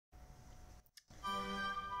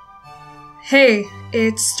Hey,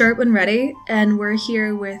 it's Start When Ready, and we're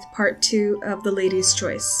here with part 2 of The Lady's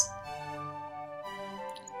Choice.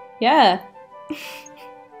 Yeah.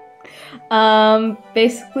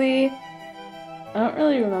 Basically, I don't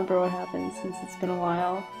really remember what happened since it's been a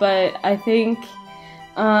while, but I think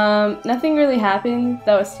nothing really happened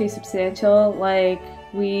that was too substantial. Like,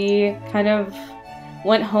 we kind of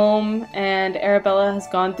went home, and Arabella has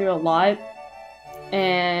gone through a lot,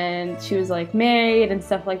 and she was like married and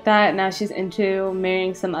stuff like that. Now she's into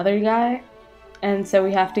marrying some other guy, and so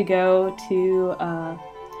we have to go to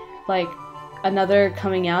like another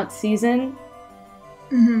coming out season.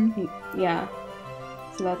 Yeah,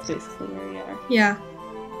 so that's basically where we are. Yeah.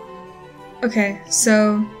 Okay,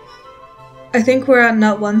 so I think we're at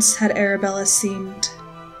not once had Arabella seemed...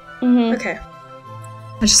 Okay.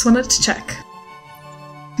 I just wanted to check.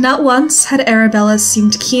 Not once had Arabella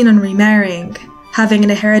seemed keen on remarrying, having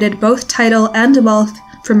inherited both title and wealth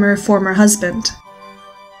from her former husband.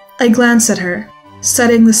 I glance at her,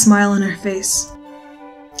 studying the smile on her face.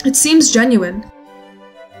 It seems genuine.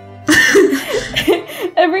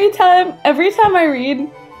 Every time I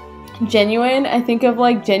read genuine, I think of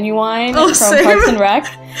like Genuine from same. Parks and Rec.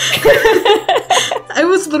 I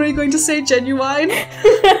was literally going to say Genuine.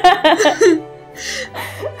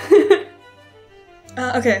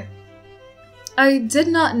 Okay. I did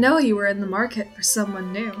not know you were in the market for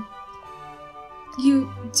someone new. You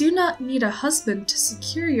do not need a husband to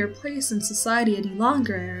secure your place in society any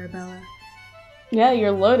longer, Arabella. Yeah,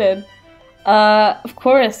 you're loaded. Of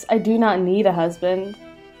course, I do not need a husband.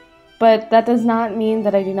 But that does not mean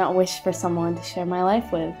that I do not wish for someone to share my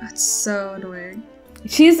life with. That's so annoying.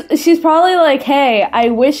 She's probably like, hey, I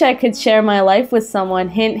wish I could share my life with someone,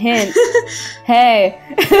 hint, hint. Hey.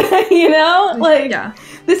 You know? Like, yeah.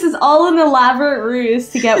 This is all an elaborate ruse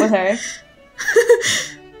to get with her.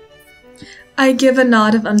 I give a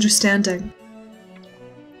nod of understanding.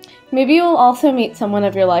 Maybe you'll also meet someone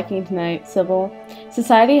of your liking tonight, Sybil.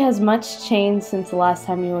 Society has much changed since the last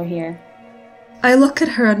time you were here. I look at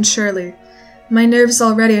her unsurely, my nerves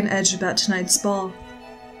already on edge about tonight's ball.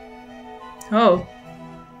 Oh.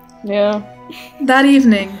 Yeah. That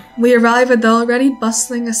evening, we arrive at the already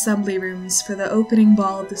bustling assembly rooms for the opening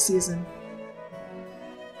ball of the season.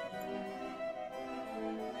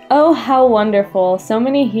 Oh, how wonderful. So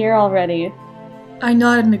many here already. I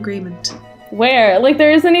nod in agreement. Where? Like,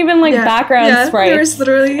 there isn't even, like, background sprites. There's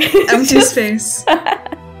literally empty space.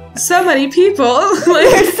 So many people. Like,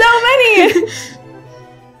 there's so many!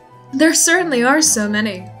 There certainly are so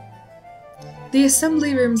many. The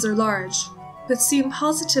assembly rooms are large, but seem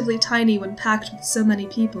positively tiny when packed with so many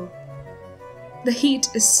people. The heat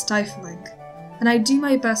is stifling, and I do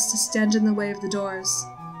my best to stand in the way of the doors.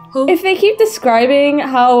 If they keep describing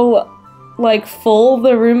how, like, full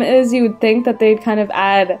the room is, you would think that they'd kind of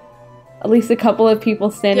add at least a couple of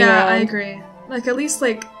people standing around. Yeah, I agree. Like, at least,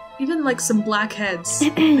 like, even, like, some black heads.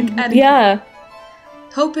 Like, anything. Yeah.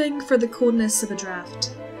 Hoping for the coolness of a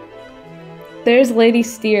draft. There's Lady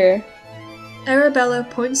Steer. Arabella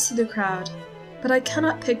points to the crowd, but I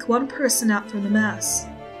cannot pick one person out from the mass.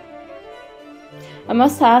 I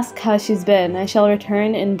must ask how she's been. I shall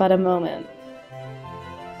return in but a moment.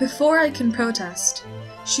 Before I can protest,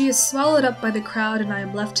 she is swallowed up by the crowd and I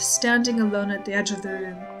am left standing alone at the edge of the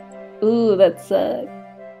room. Ooh, that's this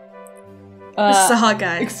is a hot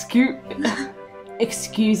guy.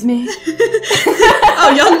 Excuse me?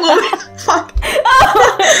 Oh, young woman! Fuck.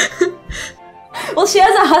 Oh. Well, she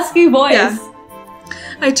has a husky voice. Yeah.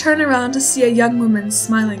 I turn around to see a young woman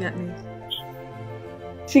smiling at me.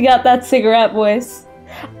 She got that cigarette voice.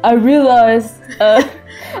 I realize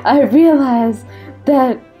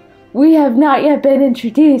that we have not yet been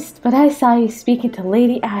introduced, but I saw you speaking to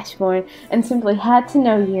Lady Ashbourne and simply had to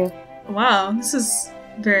know you. Wow, this is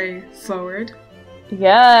very forward.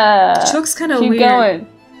 Yeah. She looks kind of weird. Keep going.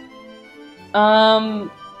 A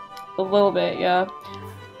little bit, yeah.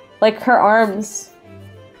 Like her arms.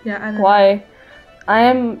 Yeah, I know. Why? I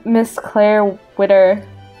am Miss Claire Witter.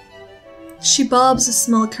 She bobs a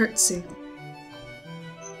small curtsy.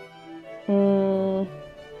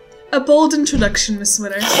 A bold introduction, Miss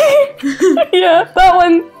Witter. Yeah, that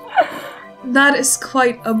one. That is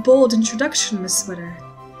quite a bold introduction, Miss Witter.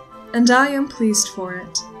 And I am pleased for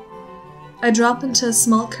it. I drop into a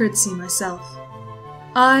small curtsy myself.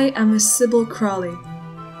 I am Miss Sybil Crawley.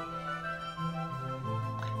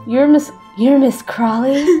 You're Miss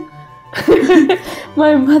Crawley?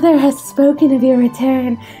 My mother has spoken of your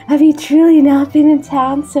return. Have you truly not been in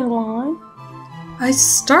town so long? I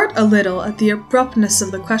start a little at the abruptness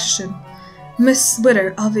of the question. Miss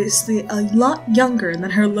Witter, obviously a lot younger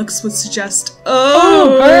than her looks would suggest.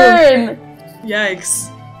 Oh, burn!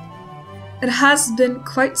 Yikes. It has been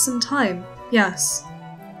quite some time, yes.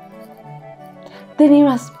 Then you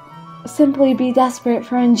must simply be desperate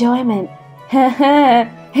for enjoyment.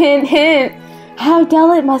 Hint, hint. How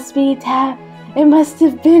dull it must be to have. It must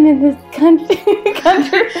have been in this country.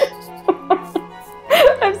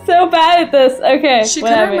 I'm so bad at this. Okay, she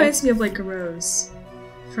kind of reminds me of like a rose.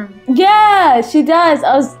 Yeah, she does.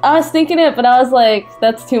 I was thinking it, but I was like,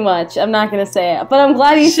 that's too much. I'm not gonna say it. But I'm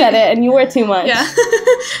glad you said it, and you were too much. Yeah.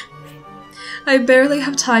 I barely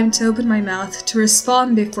have time to open my mouth to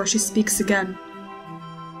respond before she speaks again.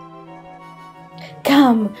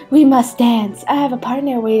 Come, we must dance. I have a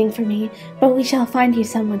partner waiting for me, but we shall find you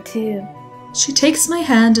someone too. She takes my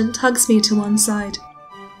hand and tugs me to one side.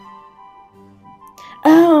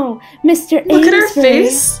 Oh, Mr. Look at her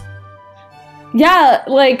face! Yeah,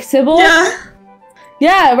 like Sybil? Yeah.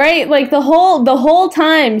 Yeah, right? Like the whole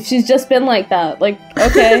time she's just been like that. Like,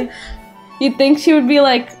 okay. You'd think she would be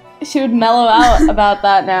like, she would mellow out about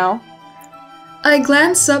that now. I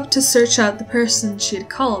glance up to search out the person she had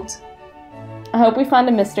called. I hope we find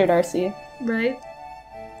a Mr. Darcy. Right?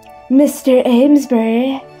 Mr.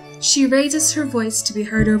 Amesbury. She raises her voice to be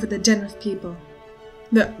heard over the din of people.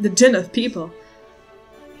 The din of people.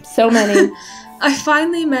 So many. I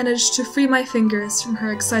finally managed to free my fingers from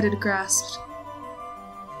her excited grasp.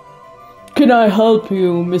 Can I help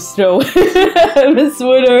you, Mr. Miss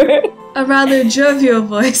Witter? A rather jovial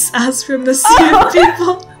voice asked from the sea of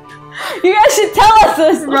people. You guys should tell us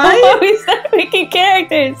this, right? We start making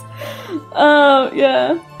characters.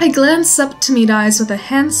 Yeah. I glance up to meet eyes with a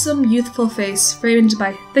handsome, youthful face framed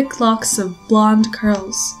by thick locks of blonde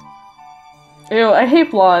curls. Ew, I hate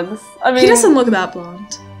blondes. I mean, he doesn't look that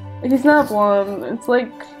blonde. He's not blonde. It's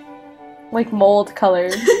like mold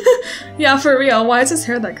colored. Yeah, for real. Why is his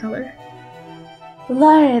hair that color?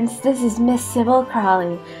 Lawrence, this is Miss Sybil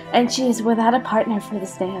Crawley, and she is without a partner for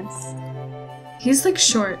this dance. He's like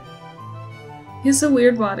short. He has a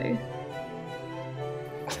weird body.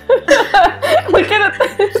 Look at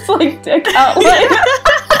it. It's like dick outline.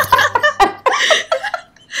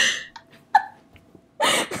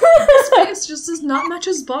 His face just does not match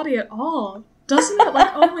his body at all. Doesn't it?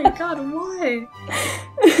 Like, oh my god, why?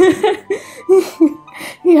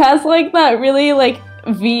 He has like that really like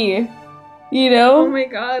V, you know? Oh my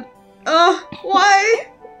god. Oh, why?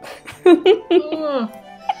 Oh.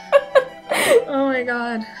 Oh my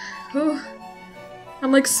god. Oh.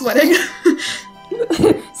 I'm like sweating.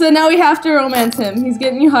 So now we have to romance him. He's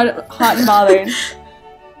getting you hot and bothered.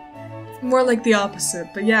 More like the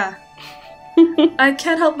opposite, but yeah. I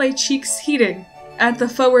can't help my cheeks heating at the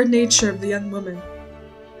forward nature of the young woman.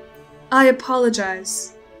 I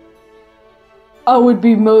apologize. I would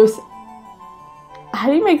be most... How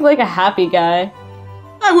do you make like a happy guy?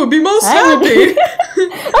 I would be most happy!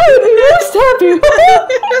 I would be most happy!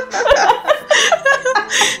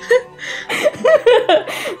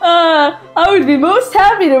 I would be most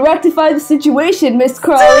happy to rectify the situation, Miss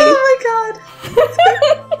Crawley. Oh my god!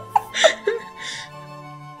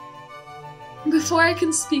 Before I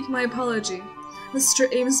can speak my apology, Mr.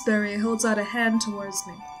 Amesbury holds out a hand towards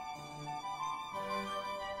me.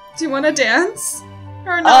 Do you want to dance?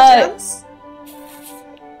 Or not dance?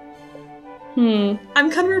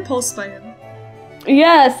 I'm kind of repulsed by him.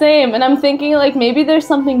 Yeah, same. And I'm thinking, like, maybe there's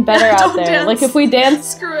something better out there. Dance. Like, if we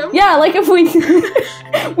dance... Screw him. Yeah, like, if we...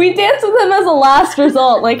 we dance with him as a last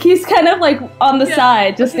result. Like, he's kind of, like, on the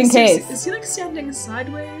side, just in case. Is he, like, standing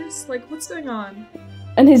sideways? Like, what's going on?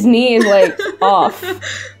 And his knee is, like, off.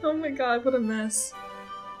 Oh my god, what a mess.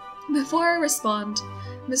 Before I respond,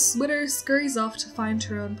 Miss Witter scurries off to find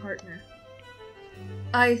her own partner.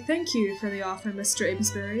 I thank you for the offer, Mr.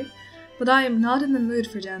 Amesbury, but I am not in the mood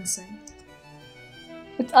for dancing.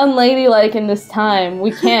 It's unladylike in this time.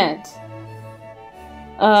 We can't.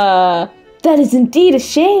 That is indeed a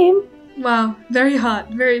shame. Wow, very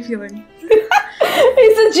hot, very appealing.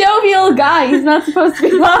 He's a jovial guy. He's not supposed to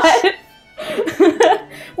be hot.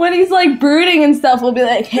 When he's like brooding and stuff, we'll be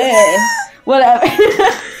like, hey, whatever.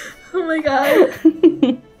 Oh my god.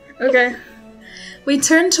 Okay. We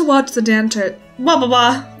turn to watch the dancer.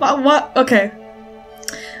 What? Okay.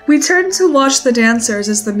 We turn to watch the dancers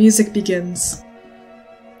as the music begins.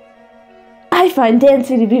 I find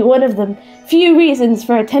dancing to be one of the few reasons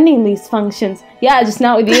for attending these functions. Yeah, just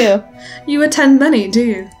not with you. You attend many, do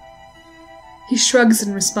you? He shrugs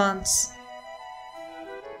in response.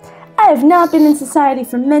 I have not been in society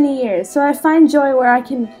for many years, so I find joy where I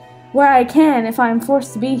can if I am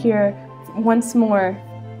forced to be here once more.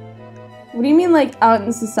 What do you mean, like, out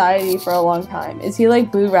in society for a long time? Is he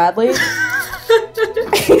like Boo Radley? Like,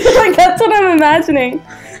 that's what I'm imagining.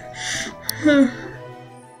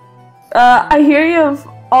 I hear you have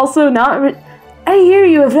also not... I hear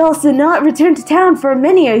you have also not returned to town for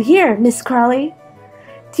many a year, Miss Crawley.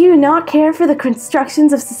 Do you not care for the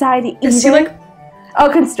constructions of society either? Is he like... Oh,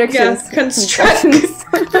 constrictions. Yeah, constructions.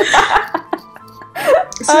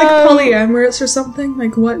 Is he like polyamorous or something?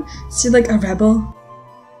 Like what? Is he like a rebel?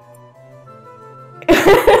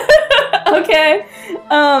 Okay.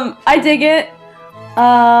 I dig it.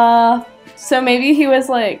 So maybe he was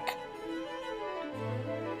like...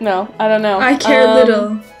 No, I don't know. I care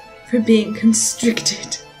little for being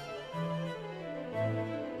constricted.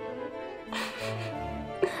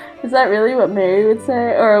 Is that really what Mary would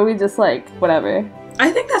say? Or are we just like, whatever?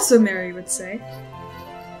 I think that's what Mary would say.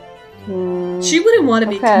 She wouldn't want to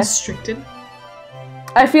be constricted.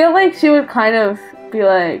 I feel like she would kind of be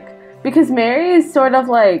like... Because Mary is sort of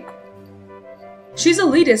like... She's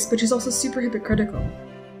elitist, but she's also super hypocritical.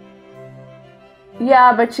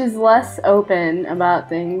 Yeah, but she's less open about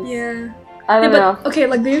things. Yeah. I don't know. Okay,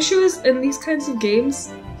 like the issue is, in these kinds of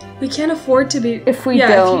games, we can't afford to be... If we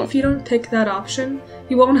don't... If you don't pick that option,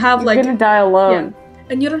 you won't have like... You're gonna die alone. Yeah.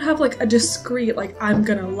 And you don't have like a discreet, like, I'm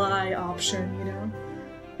gonna lie option, you know?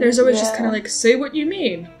 There's always just kind of like, say what you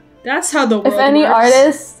mean. That's how the world works. If any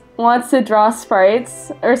artist wants to draw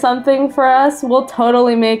sprites or something for us, we'll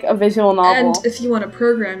totally make a visual novel. And if you want to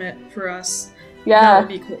program it for us, yeah, that would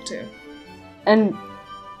be cool too. And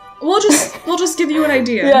we'll just give you an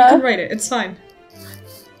idea. Yeah. You can write it. It's fine.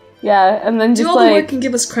 Yeah, and then just do all the work and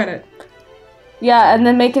give us credit. Yeah, and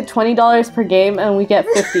then make it $20 per game, and we get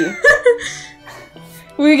 50.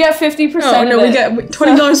 We get 50%. Oh no, we get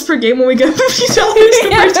 $20 per game, when we get $50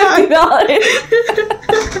 per time.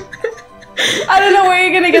 $50. I don't know where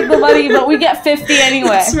you're gonna get the money, but we get 50 anyway.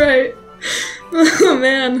 That's right. Oh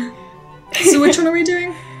man. So which one are we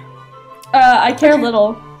doing? I care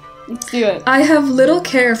little. Let's do it. I have little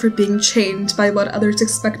care for being chained by what others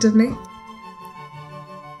expect of me.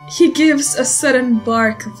 He gives a sudden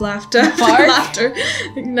bark of laughter. Bark? Laughter.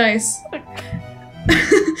 Nice.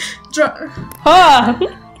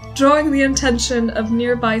 Drawing the attention of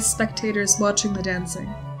nearby spectators watching the dancing.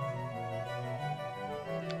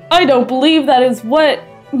 I don't believe that is what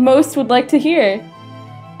most would like to hear.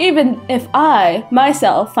 Even if I,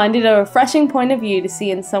 myself, find it a refreshing point of view to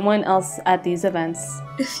see in someone else at these events.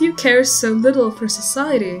 If you care so little for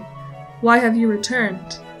society, why have you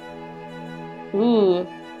returned? Ooh.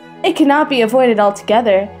 It cannot be avoided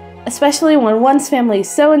altogether, especially when one's family is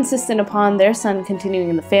so insistent upon their son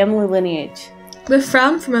continuing the family lineage. The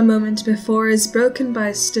frown from a moment before is broken by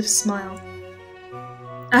a stiff smile.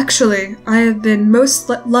 Actually, I have been most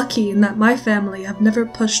lucky in that my family have never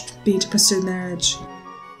pushed me to pursue marriage.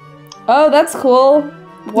 Oh, that's cool.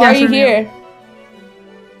 Why are you here?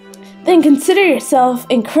 Then consider yourself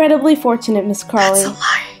incredibly fortunate, Miss Crawley. That's a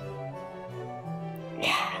lie.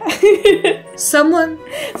 Yeah. Someone...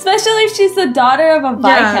 Especially if she's the daughter of a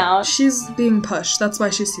Viscount. Yeah, she's being pushed. That's why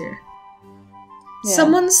she's here. Yeah.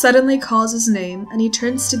 Someone suddenly calls his name, and he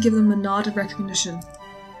turns to give them a nod of recognition.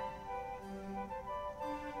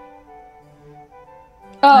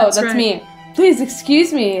 Oh, that's right. me. Please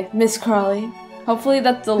excuse me, Miss Crawley. Hopefully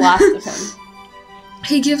that's the last of him.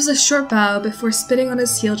 He gives a short bow before spitting on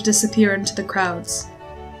his heel to disappear into the crowds.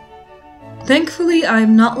 Thankfully, I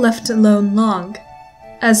am not left alone long,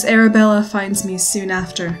 as Arabella finds me soon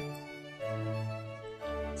after.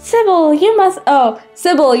 Sybil, you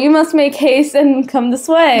must make haste and come this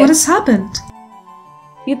way. What has happened?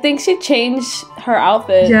 You'd think she'd change her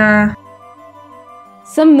outfit. Yeah.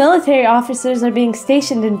 Some military officers are being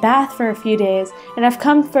stationed in Bath for a few days, and I've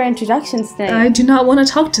come for introductions today. I do not want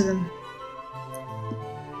to talk to them.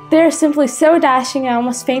 They're simply so dashing I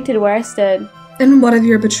almost fainted where I stood. And what of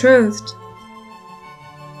your betrothed?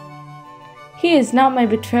 He is not my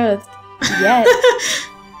betrothed. Yet.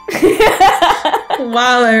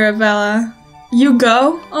 Wow, Arabella. You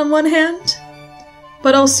go, on one hand,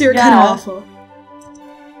 but also you're kind of awful.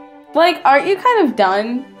 Like, aren't you kind of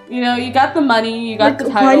done? You know, you got the money, you got the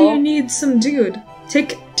title. Why do you need some dude?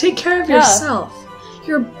 Take care of yourself.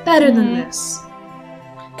 You're better than this.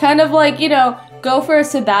 Kind of like, you know, go for a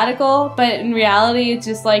sabbatical, but in reality, it's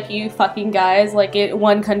just like you fucking guys, like in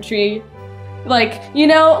one country. Like, you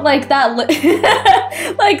know, like that,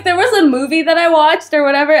 like there was a movie that I watched or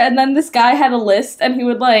whatever, and then this guy had a list, and he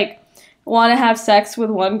would like want to have sex with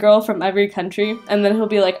one girl from every country, and then he'll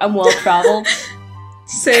be like, I'm well traveled.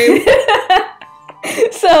 Same.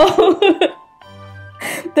 So,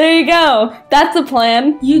 there you go. That's a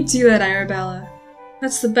plan. You do it, Arabella.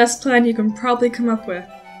 That's the best plan you can probably come up with.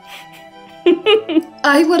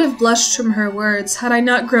 I would have blushed from her words had I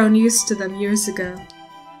not grown used to them years ago.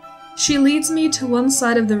 She leads me to one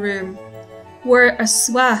side of the room, where a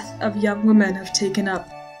swath of young women have taken up.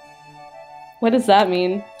 What does that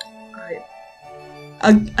mean?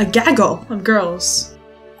 A gaggle of girls.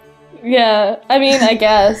 Yeah, I mean, I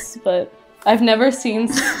guess, but I've never seen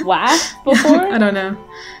SWAT before. I don't know.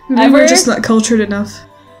 Maybe we're just not cultured enough.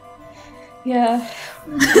 Yeah,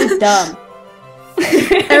 we're dumb.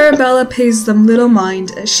 Arabella pays them little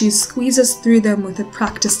mind as she squeezes through them with a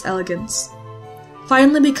practiced elegance.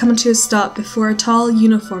 Finally we come to a stop before a tall,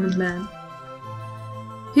 uniformed man.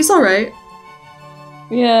 He's alright.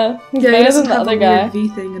 Yeah, he's he better doesn't than the have other a guy. weird V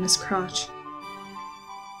thing in his crotch.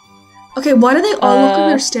 Okay, why do they all look like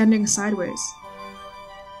they're standing sideways?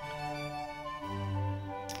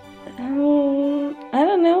 I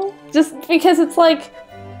don't know. Just because it's like,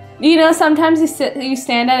 you know, sometimes you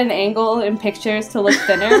stand at an angle in pictures to look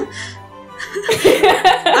thinner.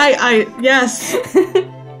 Yes.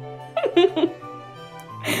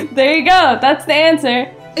 There you go. That's the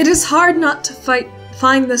answer. It is hard not to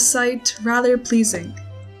find the sight rather pleasing.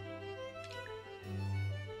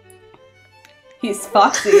 He's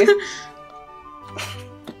foxy.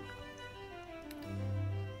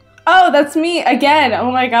 Oh, that's me again.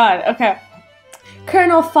 Oh my god. Okay.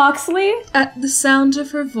 Colonel Foxley? At the sound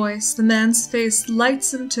of her voice, the man's face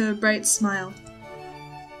lights into a bright smile.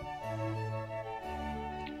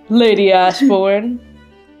 Lady Ashbourne.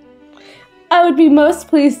 I would be most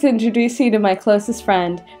pleased to introduce you to my closest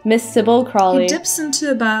friend, Miss Sybil Crawley. He dips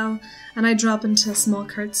into a bow, and I drop into a small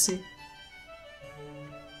curtsy.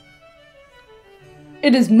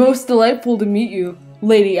 It is most delightful to meet you,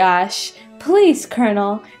 Lady Ash. Please,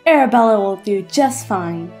 Colonel, Arabella will do just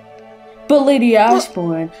fine. But Lady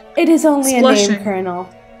Ashbourne, it is only a name, Colonel.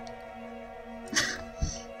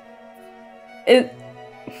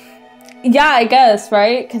 Yeah, I guess,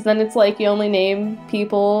 right? Because then it's like you only name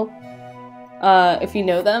people if you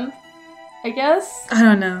know them, I guess? I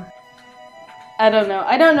don't know. I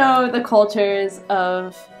don't know the cultures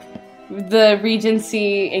of the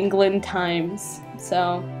Regency England times,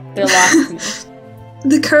 so they're lost to me.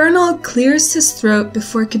 The Colonel clears his throat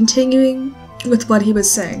before continuing with what he was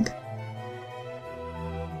saying.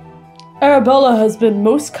 Arabella has been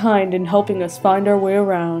most kind in helping us find our way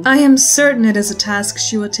around. I am certain it is a task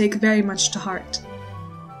she will take very much to heart.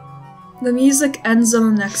 The music ends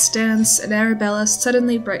on the next dance, and Arabella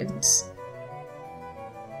suddenly brightens.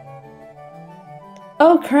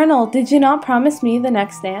 Oh, Colonel, did you not promise me the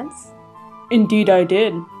next dance? Indeed I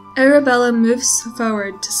did. Arabella moves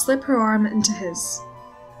forward to slip her arm into his.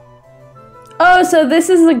 Oh, so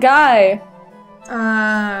this is the guy.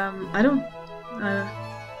 I don't...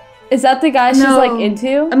 Is that the guy she's, like,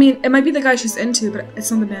 into? I mean, it might be the guy she's into, but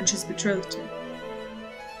it's not the man she's betrothed to.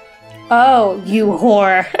 Oh, you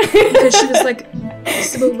whore. Because she was like...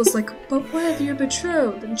 Sybil was like, but what if you're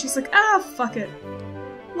betrothed? And she's like, ah, fuck it.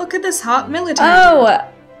 Look at this hot military. Oh!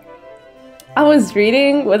 I was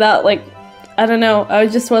reading without, like... I don't know. I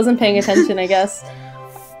just wasn't paying attention, I guess.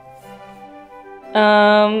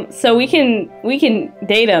 So we can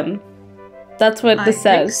date him. That's what this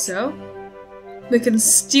says. I think so. We can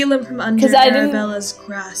steal him from under Arabella's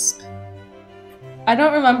grasp. I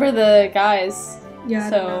don't remember the guys. Yeah,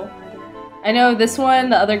 so I know this one,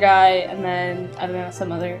 the other guy, and then I don't know,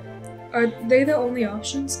 some other. Are they the only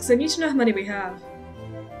options? Because I need to know how many we have.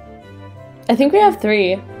 I think we have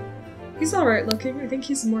 3. He's alright looking. I think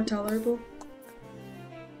he's more tolerable.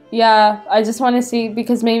 Yeah, I just want to see,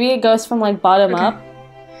 because maybe it goes from, like, bottom up.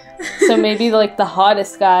 So maybe, like, the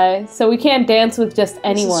hottest guy. So we can't dance with just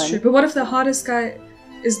anyone. This is true. But what if the hottest guy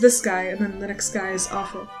is this guy, and then the next guy is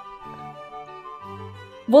awful?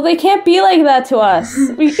 Well, they can't be like that to us.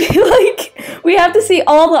 We have to see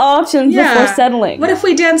all the options before settling. What if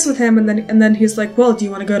we dance with him, and then he's like, well, do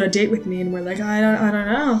you want to go on a date with me? And we're like, I don't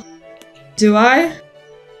know. Do I?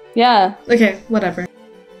 Yeah. Okay, whatever.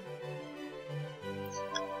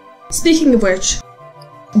 Speaking of which,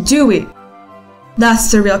 do we? That's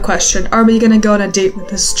the real question. Are we gonna go on a date with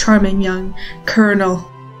this charming young Colonel?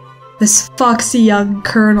 This foxy young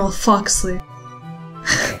Colonel Foxley?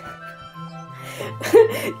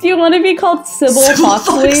 Do you want to be called Sybil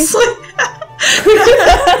Foxley?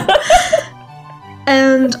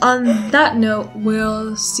 And on that note,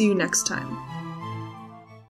 we'll see you next time.